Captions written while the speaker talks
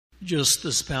Just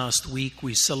this past week,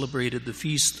 we celebrated the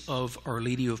feast of Our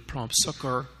Lady of Prompt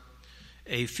Succor,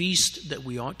 a feast that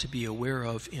we ought to be aware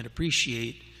of and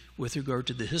appreciate with regard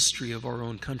to the history of our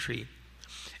own country.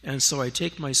 And so I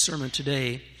take my sermon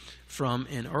today from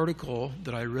an article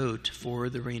that I wrote for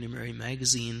the Reign of Mary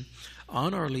magazine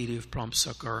on Our Lady of Prompt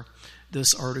Succor.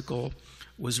 This article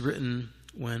was written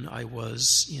when I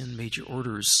was in major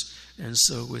orders, and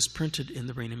so it was printed in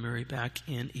the Reign of Mary back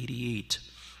in '88.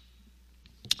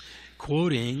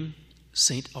 Quoting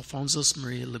St. Alphonsus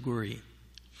Maria Liguori,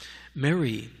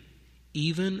 Mary,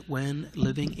 even when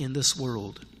living in this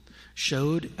world,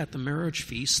 showed at the marriage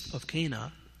feast of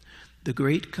Cana the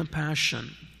great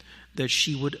compassion that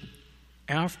she would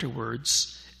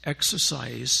afterwards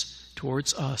exercise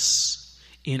towards us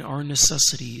in our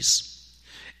necessities,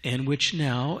 and which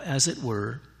now, as it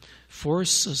were,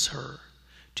 forces her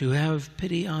to have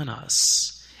pity on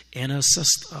us and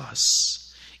assist us,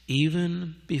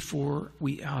 even before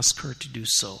we ask her to do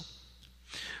so.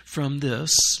 From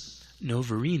this,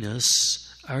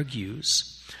 Noverinus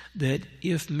argues that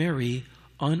if Mary,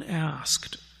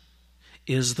 unasked,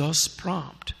 is thus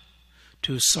prompt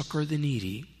to succor the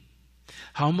needy,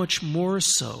 how much more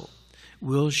so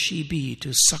will she be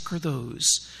to succor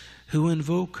those who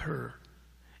invoke her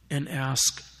and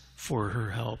ask for her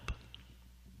help.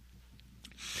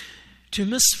 To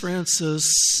Miss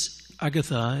Frances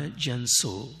Agatha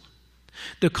Gensoul,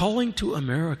 the calling to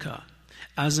America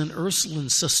as an Ursuline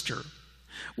sister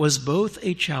was both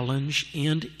a challenge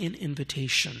and an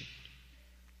invitation.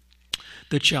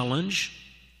 The challenge,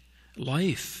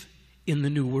 life in the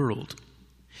New World,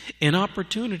 an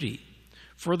opportunity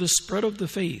for the spread of the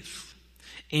faith,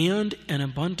 and an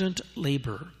abundant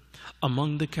labor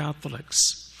among the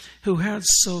Catholics who had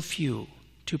so few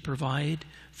to provide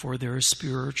for their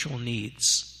spiritual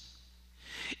needs.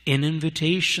 An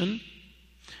invitation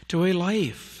to a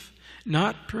life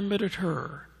not permitted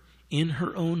her in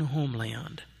her own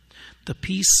homeland, the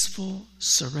peaceful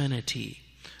serenity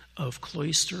of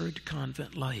cloistered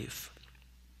convent life.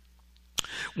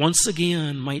 Once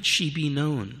again might she be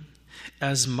known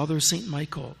as Mother St.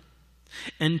 Michael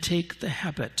and take the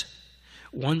habit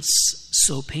once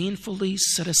so painfully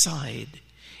set aside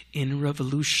in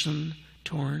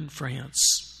revolution-torn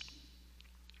France.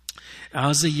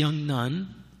 As a young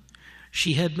nun,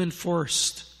 she had been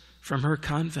forced from her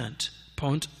convent,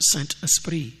 Pont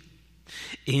Saint-Esprit,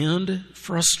 and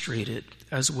frustrated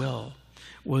as well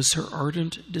was her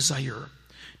ardent desire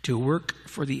to work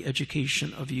for the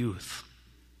education of youth.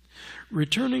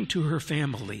 Returning to her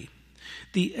family,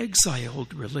 the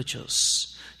exiled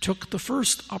religious took the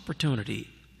first opportunity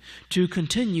to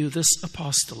continue this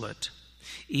apostolate,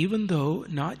 even though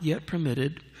not yet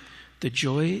permitted the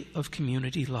joy of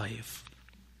community life.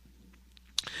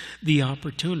 The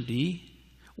opportunity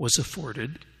was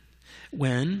afforded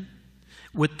when,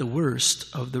 with the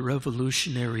worst of the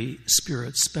revolutionary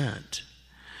spirit spent,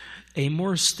 a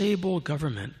more stable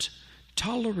government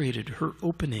tolerated her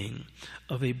opening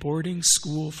of a boarding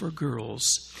school for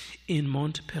girls in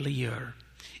Montpellier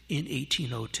in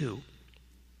 1802.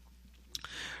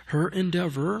 Her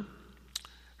endeavors,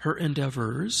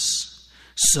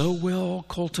 so well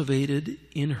cultivated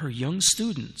in her young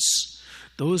students,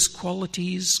 those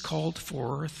qualities called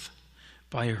forth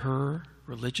by her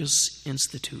religious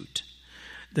institute,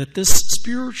 that this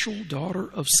spiritual daughter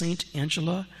of Saint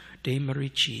Angela de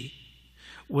Merici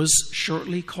was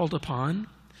shortly called upon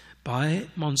by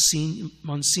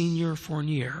Monsignor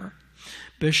Fournier,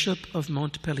 Bishop of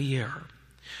Montpellier,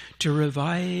 to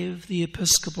revive the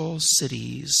Episcopal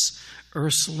city's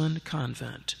Ursuline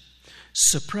convent,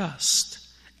 suppressed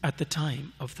at the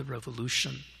time of the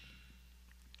Revolution.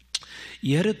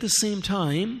 Yet at the same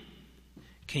time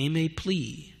came a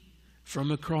plea from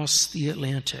across the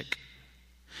Atlantic.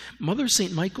 Mother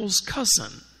St. Michael's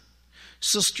cousin,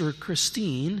 Sister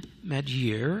Christine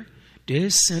Madier de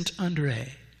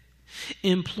Saint-André,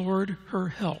 implored her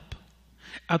help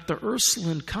at the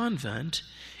Ursuline convent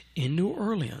in New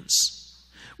Orleans,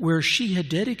 where she had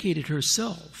dedicated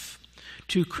herself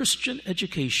to Christian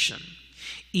education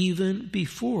even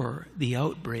before the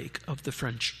outbreak of the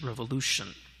French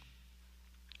Revolution.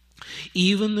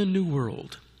 Even the New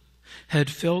World had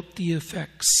felt the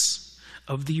effects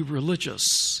of the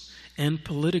religious and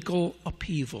political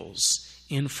upheavals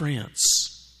in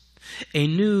France. A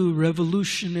new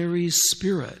revolutionary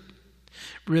spirit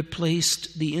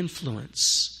replaced the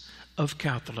influence of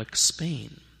Catholic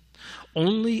Spain.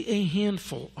 Only a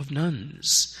handful of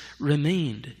nuns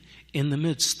remained in the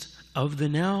midst of the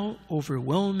now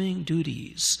overwhelming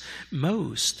duties.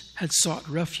 Most had sought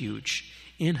refuge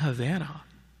in Havana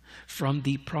from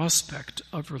the prospect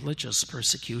of religious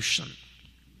persecution.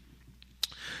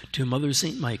 to Mother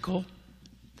St. Michael,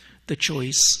 the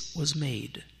choice was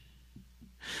made.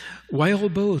 While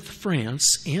both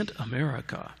France and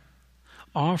America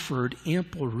offered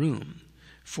ample room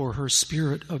for her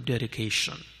spirit of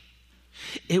dedication,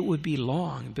 it would be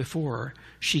long before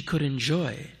she could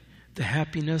enjoy the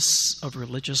happiness of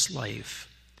religious life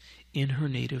in her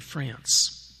native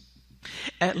France.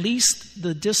 At least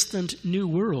the distant New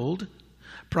World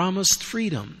promised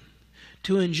freedom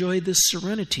to enjoy the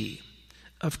serenity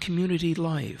of community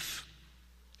life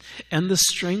and the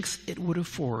strength it would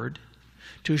afford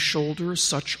to shoulder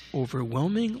such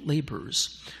overwhelming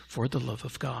labors for the love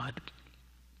of God.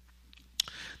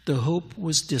 The hope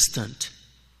was distant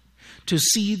to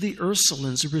see the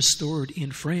Ursulines restored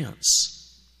in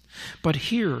France, but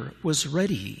here was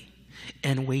ready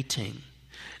and waiting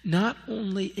not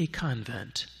only a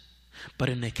convent, but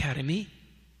an academy,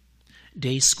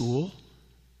 day school,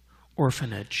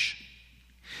 orphanage.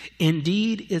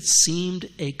 Indeed, it seemed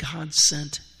a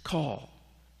God-sent call.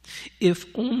 If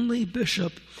only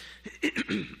Bishop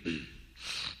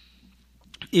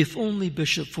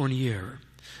Fournier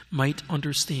might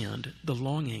understand the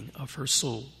longing of her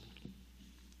soul.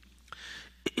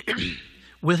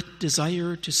 With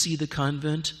desire to see the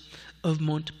convent of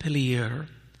Montpellier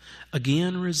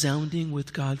again resounding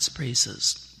with God's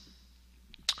praises,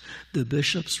 the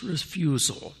bishop's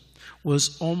refusal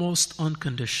was almost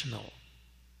unconditional.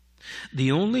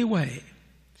 The only way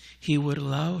he would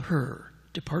allow her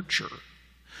departure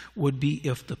would be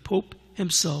if the Pope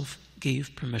himself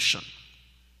gave permission.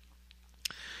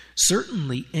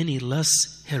 Certainly any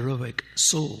less heroic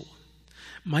soul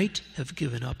might have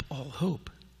given up all hope.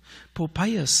 Pope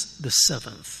Pius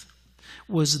VII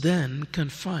was then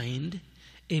confined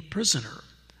a prisoner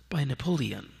by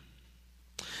Napoleon,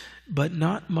 but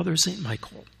not Mother St.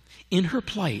 Michael. In her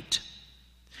plight,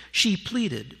 she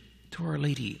pleaded to Our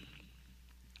Lady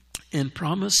and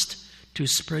promised to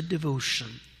spread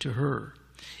devotion to her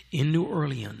in New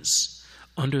Orleans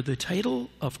under the title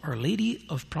of Our Lady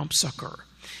of Prompt Succor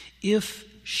if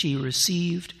she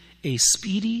received a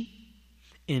speedy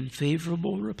and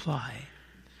favorable reply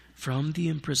from the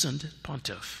imprisoned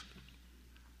pontiff.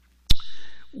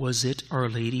 Was it Our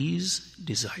Lady's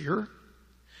desire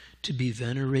to be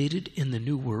venerated in the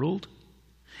New World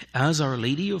as Our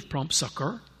Lady of Prompt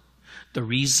Succor the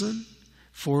reason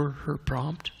for her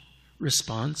prompt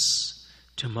response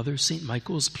to Mother St.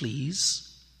 Michael's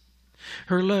pleas?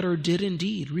 Her letter did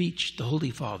indeed reach the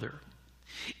Holy Father,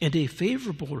 and a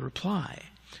favorable reply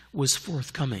was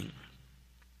forthcoming.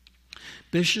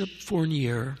 Bishop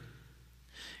Fournier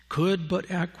could but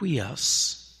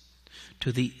acquiesce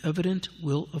to the evident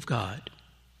will of God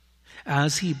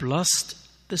as he blessed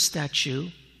the statue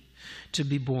to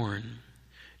be born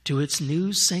to its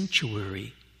new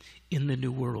sanctuary in the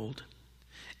New World,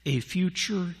 a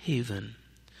future haven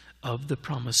of the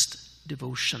promised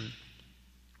devotion.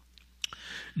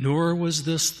 Nor was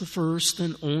this the first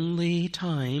and only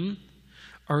time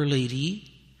Our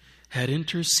Lady had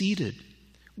interceded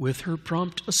with her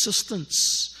prompt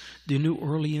assistance, the New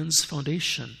Orleans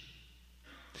Foundation.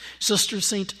 Sister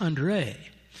Saint Andre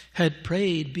had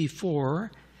prayed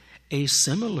before a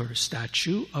similar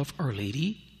statue of Our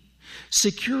Lady,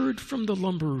 secured from the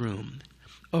lumber room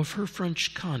of her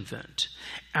French convent,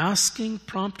 asking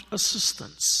prompt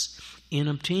assistance in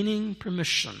obtaining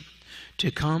permission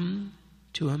to come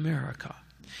to America,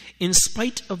 in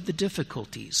spite of the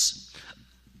difficulties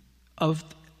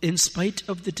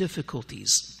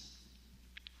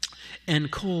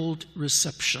and cold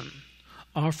reception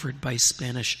offered by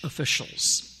Spanish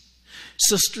officials.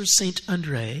 Sister Saint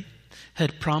Andre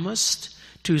had promised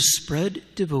to spread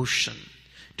devotion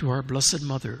to our Blessed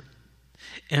Mother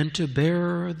and to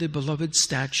bear the beloved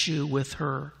statue with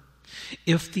her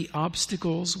if the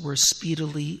obstacles were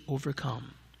speedily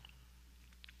overcome.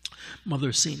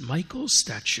 Mother St. Michael's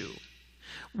statue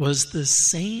was the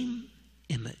same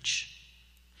image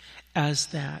as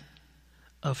that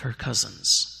of her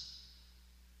cousins.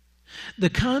 The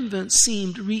convent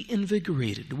seemed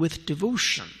reinvigorated with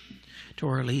devotion to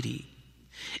Our Lady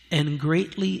and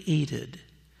greatly aided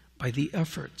by the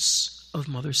efforts of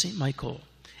Mother St. Michael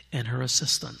and her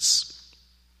assistants.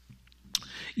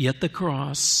 Yet the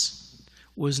cross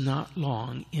was not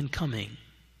long in coming.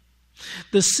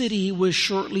 The city was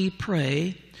shortly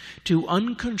prey to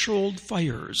uncontrolled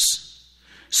fires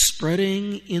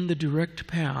spreading in the direct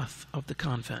path of the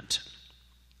convent.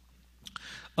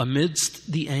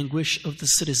 Amidst the anguish of the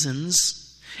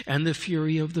citizens and the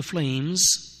fury of the flames,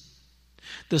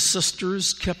 the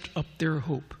sisters kept up their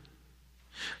hope.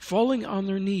 Falling on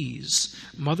their knees,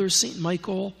 Mother St.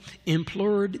 Michael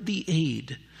implored the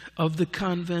aid of the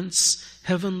convent's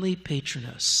heavenly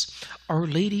patroness, Our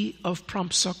Lady of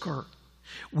Prompt Succor.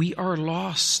 We are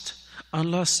lost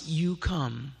unless you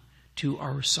come to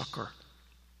our succor.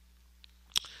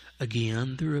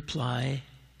 Again, the reply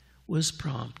was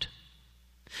prompt.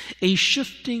 A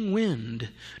shifting wind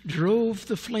drove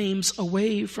the flames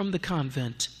away from the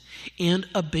convent and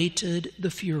abated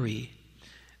the fury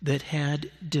that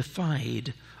had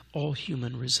defied all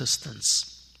human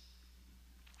resistance.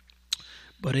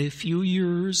 But a few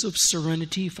years of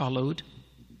serenity followed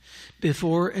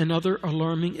before another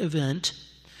alarming event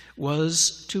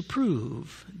was to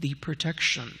prove the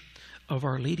protection of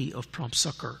Our Lady of Prompt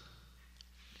Succor.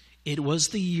 It was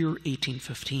the year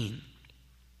 1815.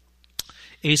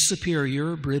 A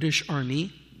superior British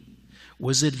army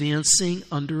was advancing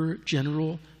under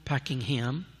General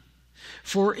Pakenham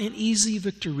for an easy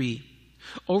victory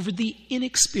over the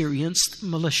inexperienced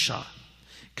militia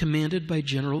commanded by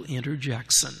General Andrew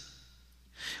Jackson,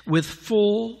 with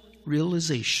full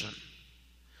realization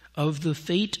of the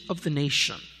fate of the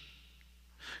nation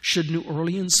should New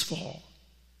Orleans fall.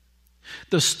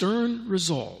 The stern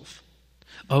resolve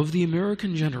of the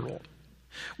American general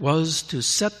was to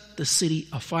set the city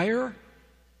afire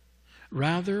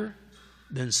rather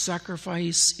than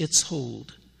sacrifice its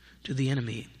hold to the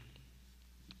enemy.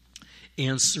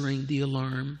 Answering the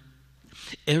alarm,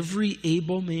 every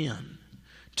able man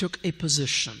took a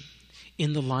position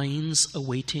in the lines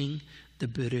awaiting the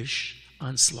British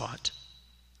onslaught.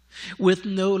 With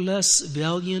no less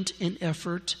valiant an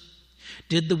effort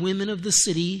did the women of the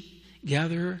city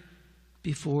gather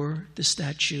before the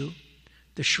statue,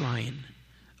 the shrine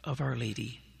of Our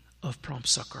Lady of Prompt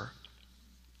Succor.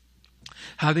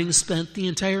 Having spent the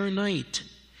entire night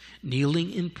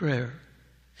kneeling in prayer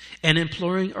and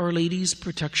imploring Our Lady's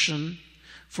protection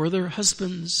for their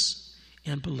husbands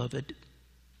and beloved,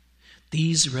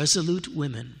 these resolute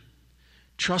women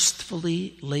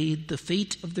trustfully laid the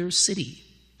fate of their city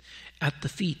at the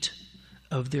feet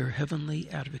of their heavenly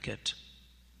advocate.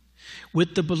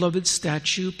 With the beloved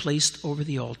statue placed over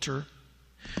the altar,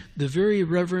 the very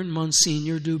Reverend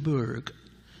Monsignor Dubourg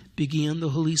began the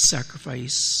holy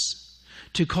sacrifice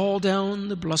to call down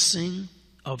the blessing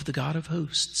of the God of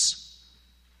hosts.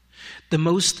 The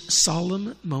most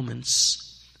solemn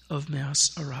moments of Mass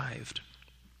arrived.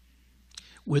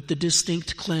 With the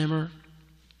distinct clamor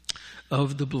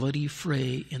of the bloody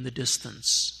fray in the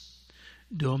distance,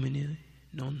 Domine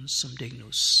non sum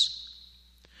dignus,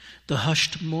 the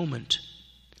hushed moment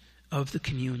of the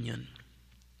communion,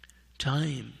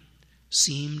 time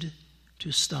seemed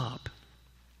to stop.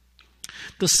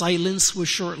 The silence was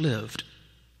short-lived.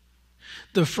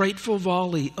 The frightful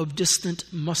volley of distant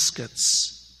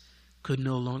muskets could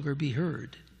no longer be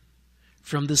heard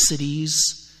from the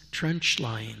city's trench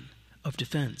line of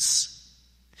defense.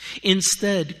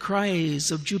 Instead,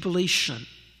 cries of jubilation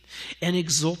and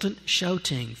exultant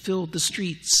shouting filled the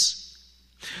streets.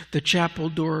 The chapel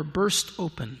door burst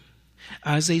open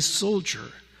as a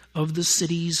soldier of the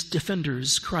city's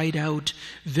defenders cried out,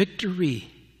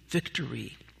 "Victory,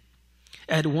 victory."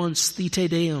 At once the Te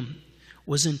Deum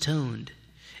was intoned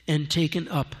and taken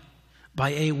up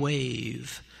by a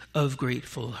wave of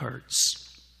grateful hearts.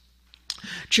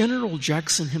 General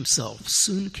Jackson himself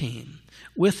soon came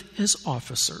with his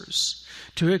officers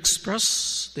to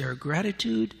express their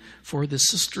gratitude for the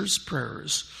sisters'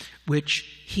 prayers, which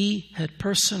he had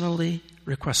personally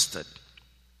requested.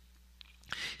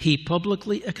 He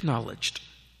publicly acknowledged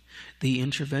the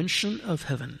intervention of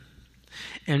heaven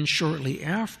and shortly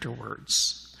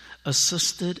afterwards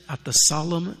assisted at the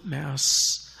solemn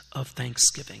Mass of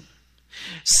Thanksgiving.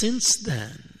 Since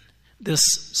then, this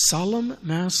solemn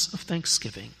Mass of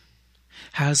Thanksgiving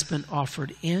has been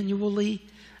offered annually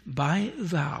by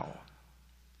vow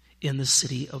in the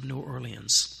city of New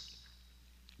Orleans.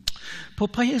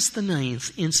 Pope Pius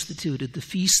IX instituted the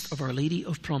Feast of Our Lady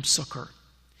of Prompt Succor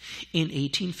in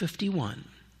 1851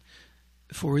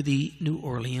 for the New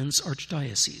Orleans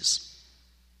Archdiocese.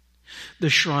 The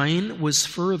shrine was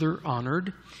further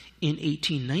honored in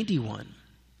 1891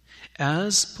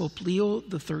 as Pope Leo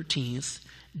XIII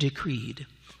decreed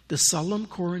the solemn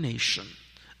coronation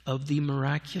of the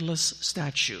miraculous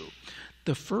statue,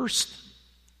 the first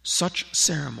such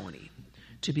ceremony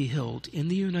to be held in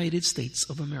the United States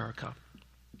of America.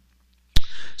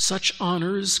 Such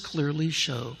honors clearly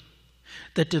show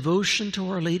that devotion to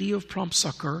Our Lady of Prompt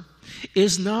Succor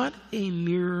is not a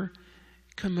mere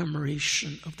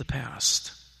commemoration of the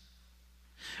past.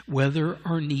 Whether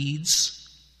our needs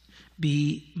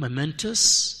be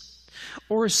momentous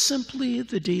or simply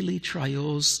the daily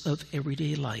trials of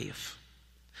everyday life,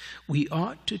 we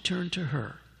ought to turn to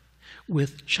her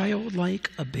with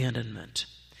childlike abandonment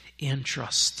and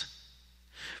trust.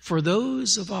 For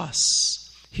those of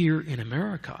us here in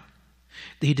America,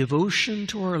 the devotion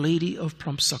to Our Lady of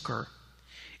Prompt Succor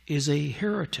is a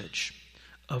heritage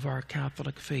of our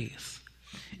Catholic faith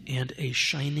and a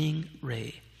shining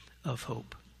ray of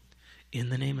hope. In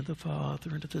the name of the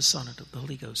Father, and of the Son, and of the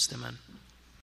Holy Ghost, amen.